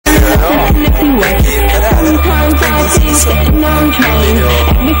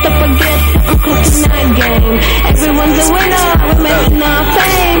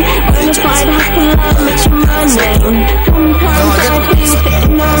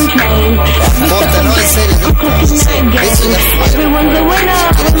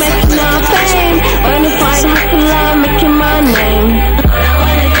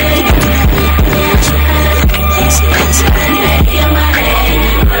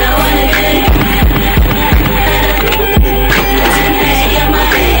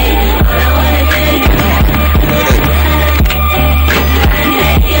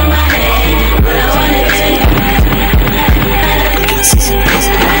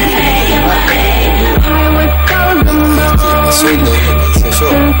sueldo, decía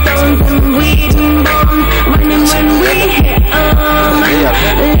yo.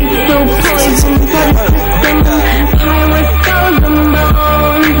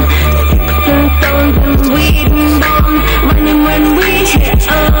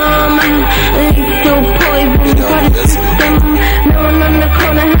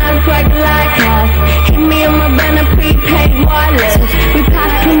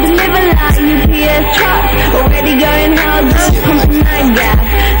 Already going hard, just pumping that gas.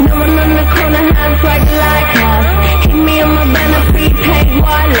 No one on the corner has swag like us. Hit me on my banner, prepaid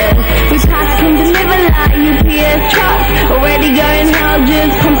wireless. We pack and deliver like UPS trucks. Already going hard,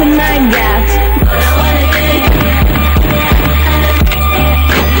 just pumping that gas. All I wanna do is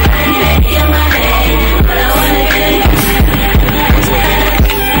your money. All I wanna do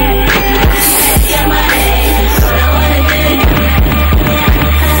is your money. All I wanna do is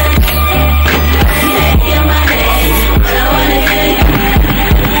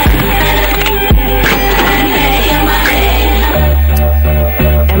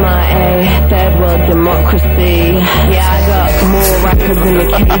democracy. Yeah, I got more rappers than the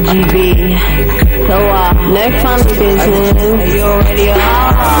KGB. So no funny business. You already are.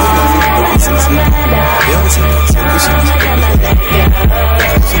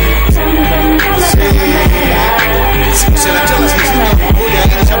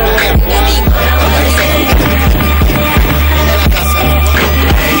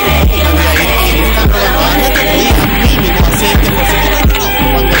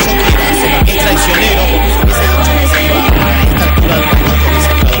 Traicionero, ese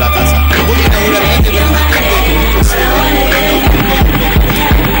de la casa. Voy a inaugurar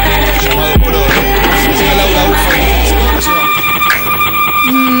llamado Pro. Señora Laura Ufa,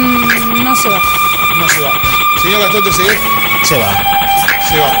 no se va. No se va. Señor Gastón Terceguet, se va.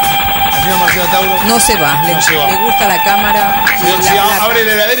 Se va. La señora Marcela Tauro, no se va. No se va. Le gusta la cámara. Si abre el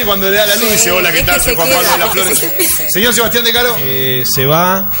heladero y cuando le da la luz dice hola, ¿qué tal? Soy Juan Pablo de las Flores. Señor Sebastián de Caro, Se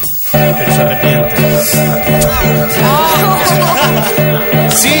va, pero se arrepiente.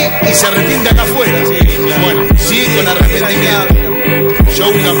 sí, y se arrepiente acá afuera. Sí, claro. Bueno, sí, con arrepentimiento.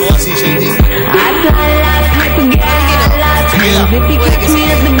 Joe Campoasi y JD. ¿Se queda? Puede que sí.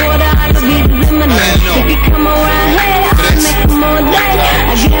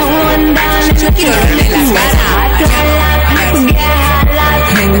 Yo quiero verle la cara.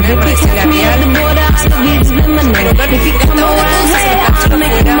 Me parece la real. Pero verifica todo, todos hacen captura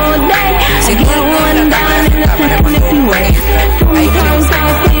afuera. Se queda con la cámara en la cámara cuando ahí tenemos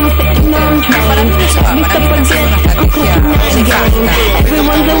para mí no se va, para mí está haciendo una estrategia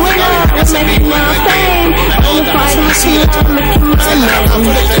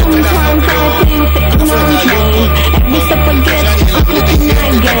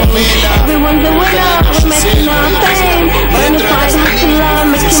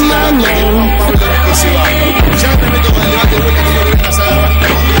Ya me meto con el debate de vuelta que yo creo que la saga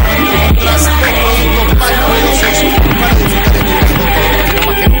tras dos productos más novedosos para disfrutar de tu vida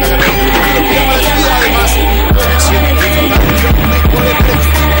más que nunca la radio. Para la vida además, siempre disfrutar de los mejores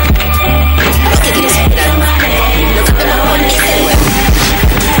precios. ¿Vos qué quieres esperar? Lo cambiamos con este nuevo.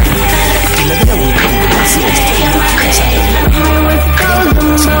 Y la vida buena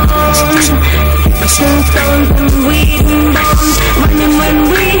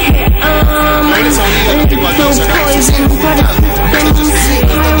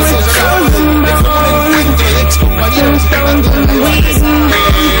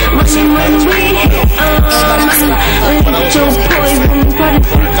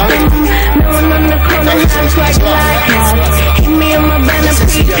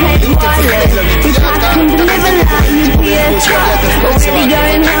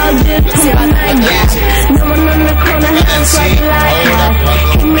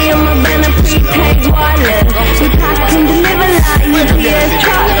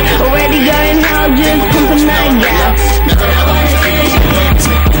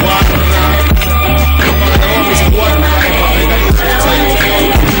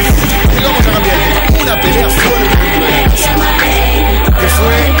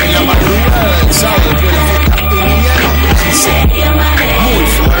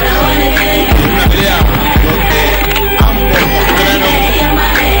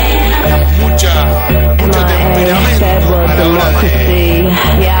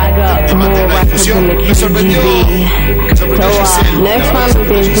Me sorprendió Giselle. Next one,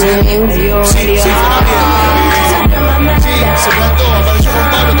 business. You already Sí, se plantó, apareció Juan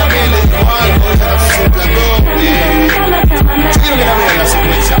Pablo también, le dijo algo, ella también se plantó. Yo quiero que la vean la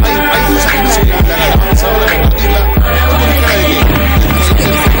secuencia. Hay cosas que no se ven la gana. Vamos ahora a compartirla. ¿Vos tenés cara de qué?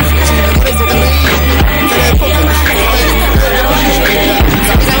 Sí, me parece que reí. Cara de poca.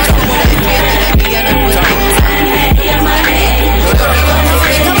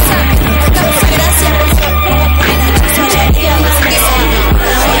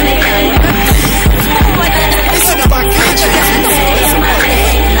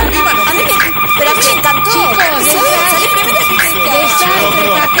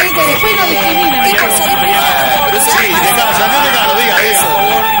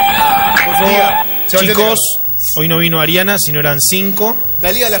 chicos, hoy no vino Ariana, sino eran 5.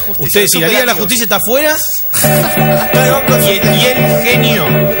 La Liga de la Justicia. Ustedes, si la Liga de la Justicia está afuera, y el genio,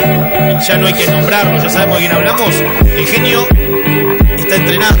 ya no hay que nombrarlo, ya sabemos de quién hablamos, el genio está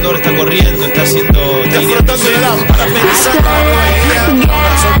entrenando, ahora está corriendo, está haciendo... Está frotando la lámpara, pensando en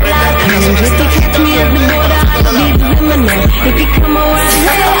una idea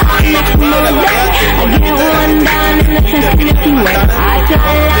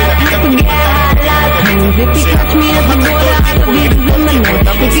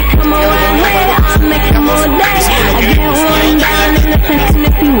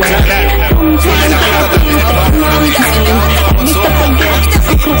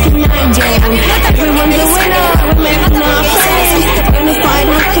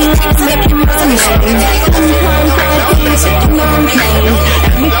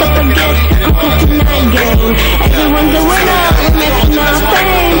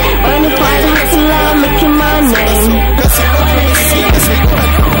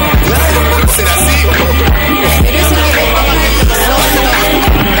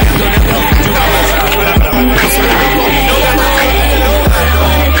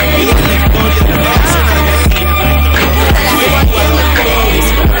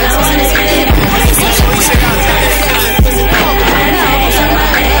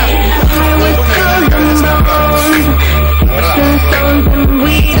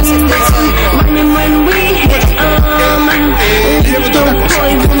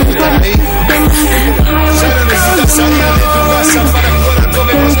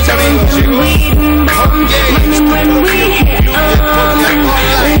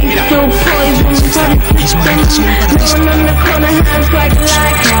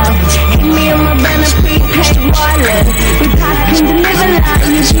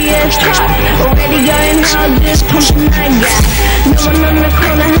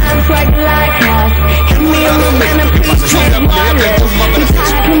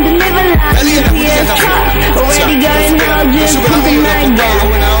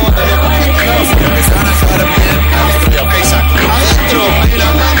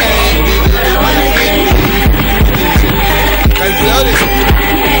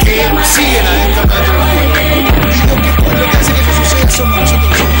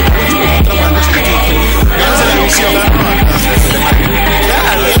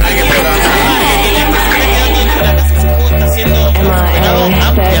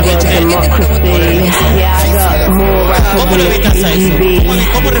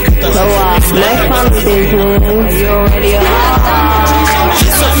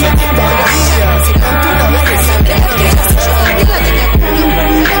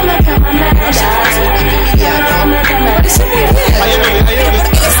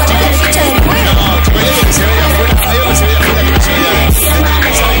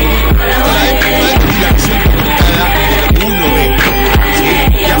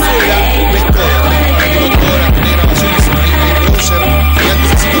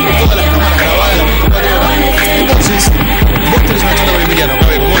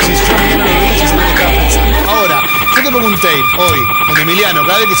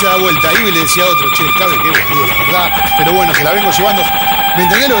para se da vuelta, iba y le decía a otro, che, cabe que boludo, la verdad, pero bueno, se la vengo llevando. ¿Me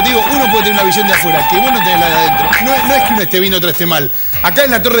entendés lo que te digo? Uno puede tener una visión de afuera, que vos no tenés la de adentro. No es que uno esté bien, otro esté mal. Acá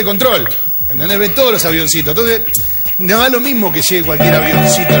en la torre de control, ¿entendés? Ve todos los avioncitos. Entonces, no da lo mismo que llegue cualquier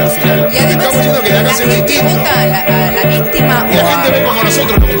avioncito al final. Y además, estamos diciendo que la casa es distinta. ¿Vota a la víctima Y la gente ve como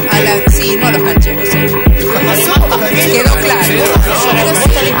nosotros lo a la, sí, no a los cancheros, sí. Quedó claro.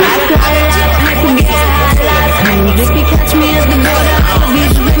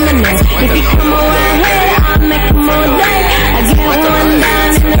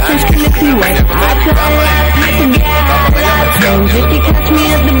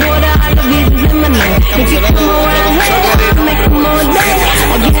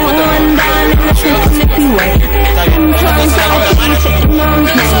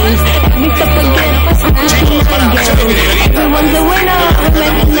 Chicos, pará, ya no quiere venir.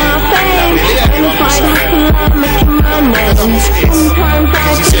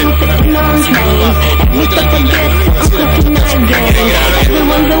 Muy tranquila,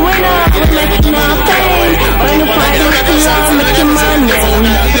 Everyone's a winner, we're making our fame. Only fight hustle, making money.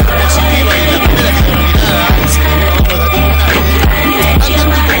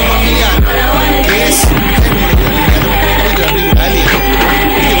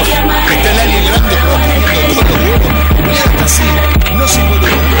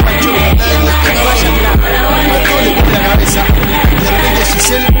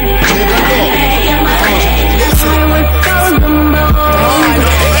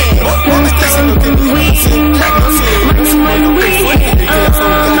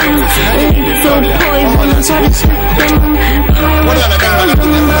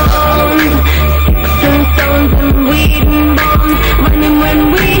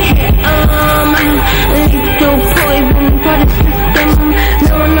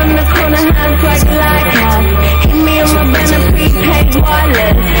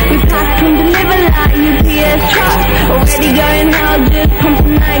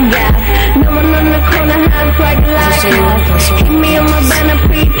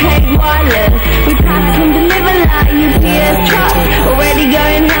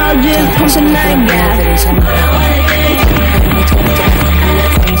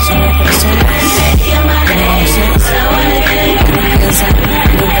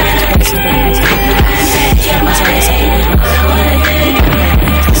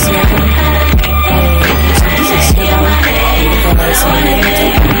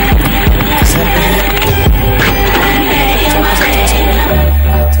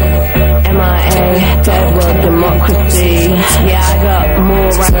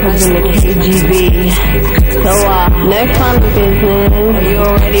 comes in the KGB. So, next on the business, are you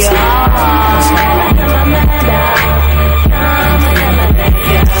already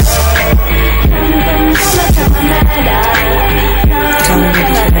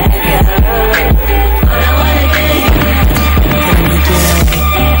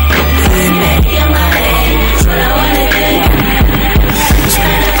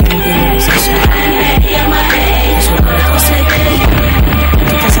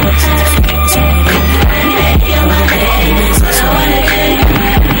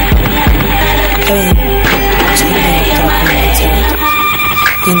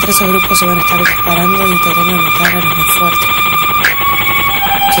y entre esos grupos se van a estar disparando y tratando de matar a los más fuertes.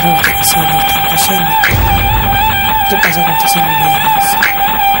 ¿Qué no lo está haciendo? ¿Están cayendo? ¿Qué pasa con estos enemigos?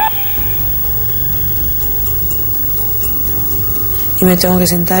 Y me tengo que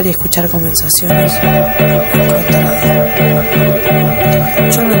sentar y escuchar conversaciones